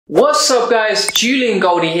What's up guys, Julian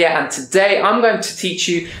Goldie here, and today I'm going to teach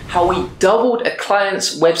you how we doubled a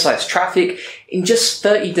client's website's traffic in just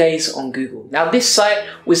 30 days on Google. Now this site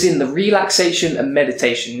was in the relaxation and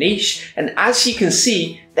meditation niche, and as you can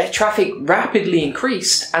see, their traffic rapidly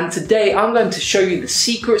increased, and today I'm going to show you the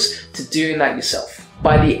secrets to doing that yourself.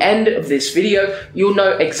 By the end of this video, you'll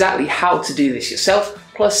know exactly how to do this yourself,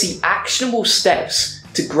 plus the actionable steps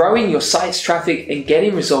to growing your site's traffic and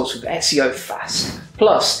getting results with SEO fast.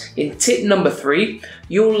 Plus, in tip number 3,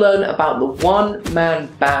 you'll learn about the one-man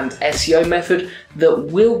band SEO method that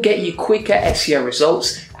will get you quicker SEO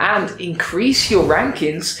results and increase your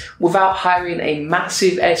rankings without hiring a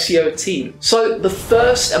massive SEO team. So the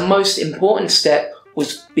first and most important step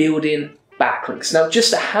was building backlinks. Now,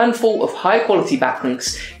 just a handful of high-quality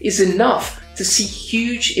backlinks is enough to see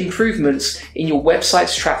huge improvements in your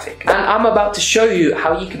website's traffic. And I'm about to show you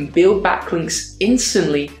how you can build backlinks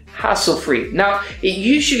instantly, hassle-free. Now, it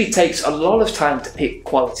usually takes a lot of time to pick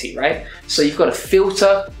quality, right? So you've got to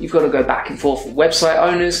filter, you've got to go back and forth with website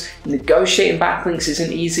owners, negotiating backlinks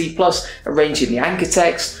isn't easy, plus arranging the anchor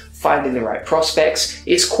text, finding the right prospects.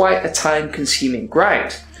 It's quite a time-consuming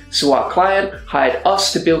grind. So our client hired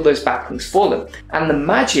us to build those backlinks for them. And the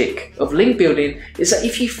magic of link building is that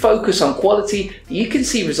if you focus on quality, you can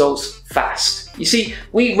see results fast. You see,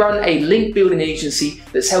 we run a link building agency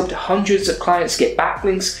that's helped hundreds of clients get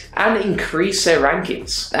backlinks and increase their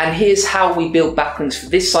rankings. And here's how we build backlinks for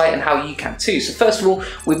this site and how you can too. So first of all,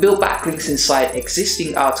 we built backlinks inside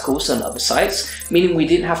existing articles on other sites, meaning we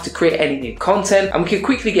didn't have to create any new content, and we could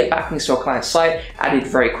quickly get backlinks to our client's site added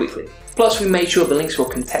very quickly. Plus, we made sure the links were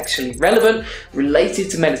contextually relevant,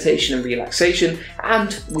 related to meditation and relaxation,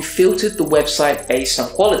 and we filtered the website based on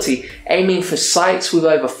quality, aiming for sites with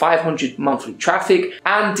over 500 monthly traffic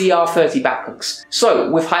and DR30 backlinks.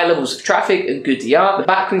 So, with high levels of traffic and good DR, the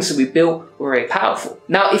backlinks that we built were very powerful.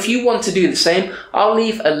 Now, if you want to do the same, I'll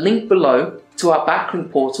leave a link below to our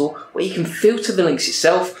backlink portal where you can filter the links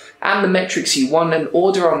yourself and the metrics you want and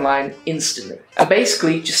order online instantly. And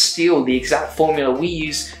basically just steal the exact formula we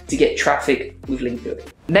use to get traffic with link building.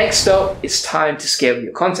 Next up, it's time to scale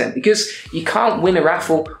your content, because you can't win a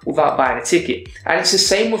raffle without buying a ticket. And it's the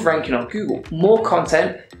same with ranking on Google. More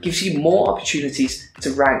content gives you more opportunities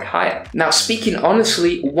to rank higher. Now, speaking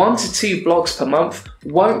honestly, 1 to 2 blogs per month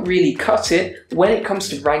won't really cut it when it comes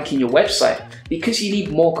to ranking your website, because you need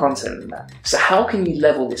more content than that. So how can you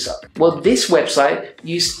level this up? Well, this website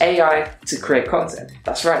used AI to create content.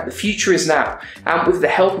 That's right, the future is now. And with the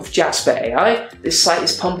help of Jasper AI, this site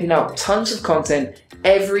is pumping out tons of content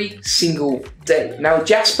every single day. Now,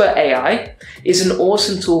 Jasper AI is an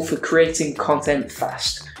awesome tool for creating content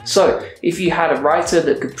fast. So if you had a writer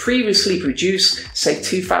that could previously produce, say,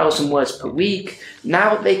 2,000 words per week,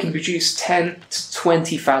 now they can produce 10 to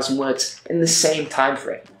 20,000 words in the same time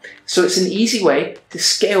frame. So it's an easy way to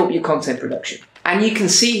scale up your content production. And you can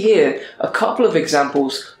see here a couple of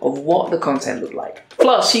examples of what the content looked like.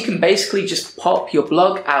 Plus, you can basically just pop your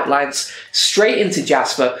blog outlines straight into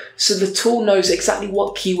Jasper, so the tool knows exactly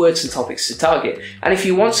what keywords and topics to target. And if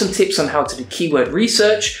you want some tips on how to do keyword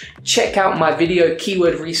research, check out my video,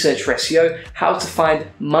 Keyword Research for SEO, how to find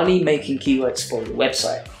money-making keywords for your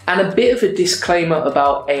website. And a bit of a disclaimer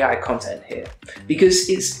about AI content here, because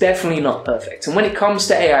it's definitely not perfect. And when it comes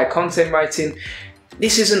to AI content writing,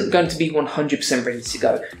 this isn't going to be 100% ready to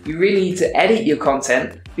go. You really need to edit your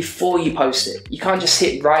content before you post it. You can't just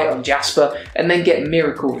hit write on Jasper and then get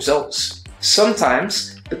miracle results.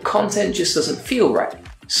 Sometimes the content just doesn't feel right.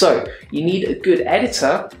 So you need a good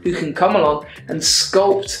editor who can come along and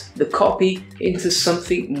sculpt the copy into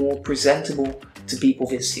something more presentable to people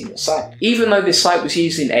visiting your site. Even though this site was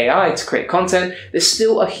using AI to create content, there's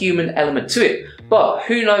still a human element to it. But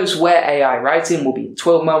who knows where AI writing will be in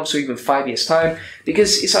 12 months or even 5 years time,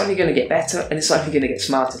 because it's only going to get better and it's only going to get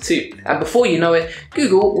smarter too. And before you know it,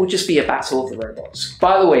 Google will just be a battle of the robots.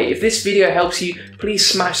 By the way, if this video helps you, please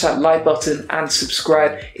smash that like button and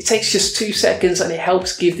subscribe. It takes just 2 seconds and it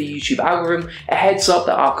helps give the YouTube algorithm a heads up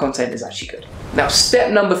that our content is actually good. Now,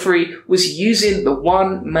 step number 3 was using the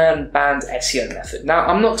one-man band SEO method. Now,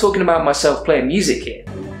 I'm not talking about myself playing music here.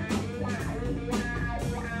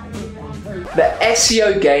 The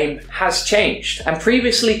SEO game has changed, and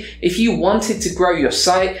previously, if you wanted to grow your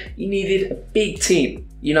site, you needed a big team.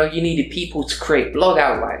 You needed people to create blog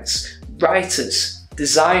outlines, writers,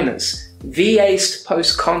 designers, VAs to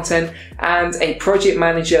post content, and a project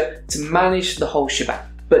manager to manage the whole shebang.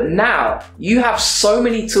 But now you have so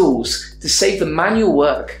many tools to save the manual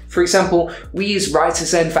work. For example, we use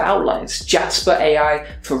WriterZen for outlines, Jasper AI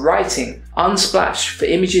for writing, Unsplash for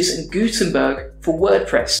images, and Gutenberg for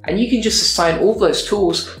WordPress. And you can just assign all those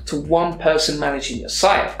tools to one person managing your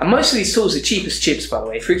site. And most of these tools are cheap as chips, by the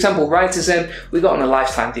way. For example, Writerzen, we got on a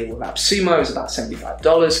lifetime deal with AppSumo, it was about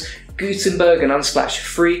 $75. Gutenberg and Unsplash are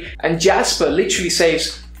free. And Jasper literally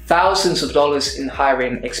saves thousands of dollars in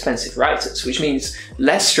hiring expensive writers, which means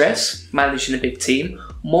less stress managing a big team,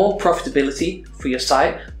 more profitability for your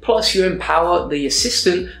site, plus you empower the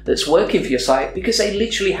assistant that's working for your site because they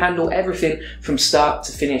literally handle everything from start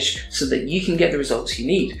to finish so that you can get the results you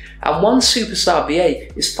need. And one superstar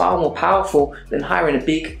VA is far more powerful than hiring a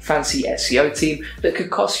big fancy SEO team that could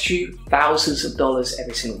cost you thousands of dollars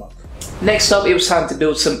every single month. Next up, it was time to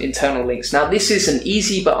build some internal links. Now, this is an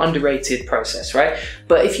easy but underrated process, right?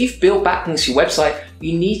 But if you've built backlinks to your website,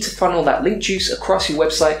 you need to funnel that link juice across your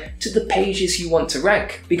website to the pages you want to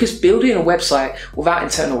rank. Because building a website without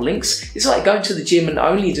internal links is like going to the gym and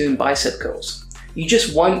only doing bicep curls. You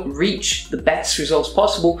just won't reach the best results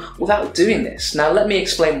possible without doing this. Now, let me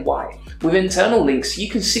explain why. With internal links, you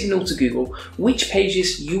can signal to Google which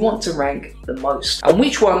pages you want to rank the most and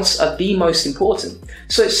which ones are the most important.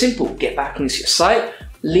 So it's simple, get backlinks to your site,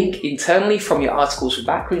 link internally from your articles with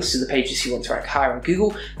backlinks to the pages you want to rank higher on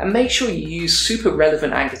Google, and make sure you use super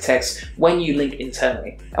relevant anchor text when you link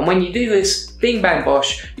internally. And when you do this, bing bang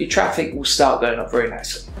bosh, your traffic will start going up very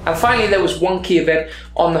nicely. And finally, there was one key event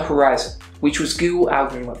on the horizon, which was Google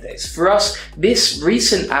algorithm updates. For us, this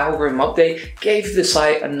recent algorithm update gave the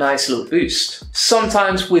site a nice little boost.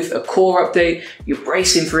 Sometimes with a core update, you're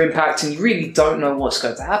bracing for impact and you really don't know what's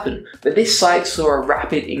going to happen. But this site saw a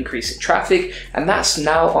rapid increase in traffic, and that's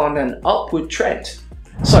now on an upward trend.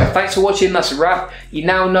 So thanks for watching, that's a wrap. You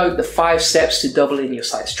now know the 5 steps to doubling your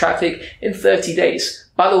site's traffic in 30 days.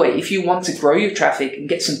 By the way, if you want to grow your traffic and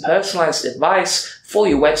get some personalized advice for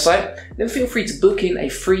your website, then feel free to book in a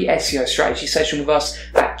free SEO strategy session with us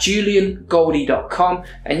at juliangoldie.com,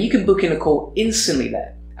 and you can book in a call instantly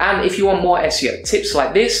there. And if you want more SEO tips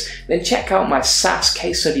like this, then check out my SaaS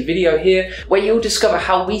case study video here, where you'll discover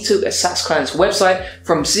how we took a SaaS client's website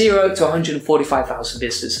from 0 to 145,000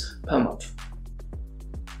 visitors per month.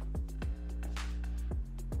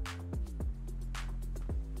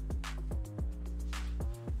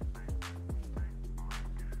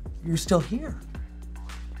 You're still here.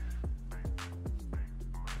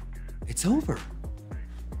 It's over.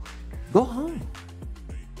 Go home.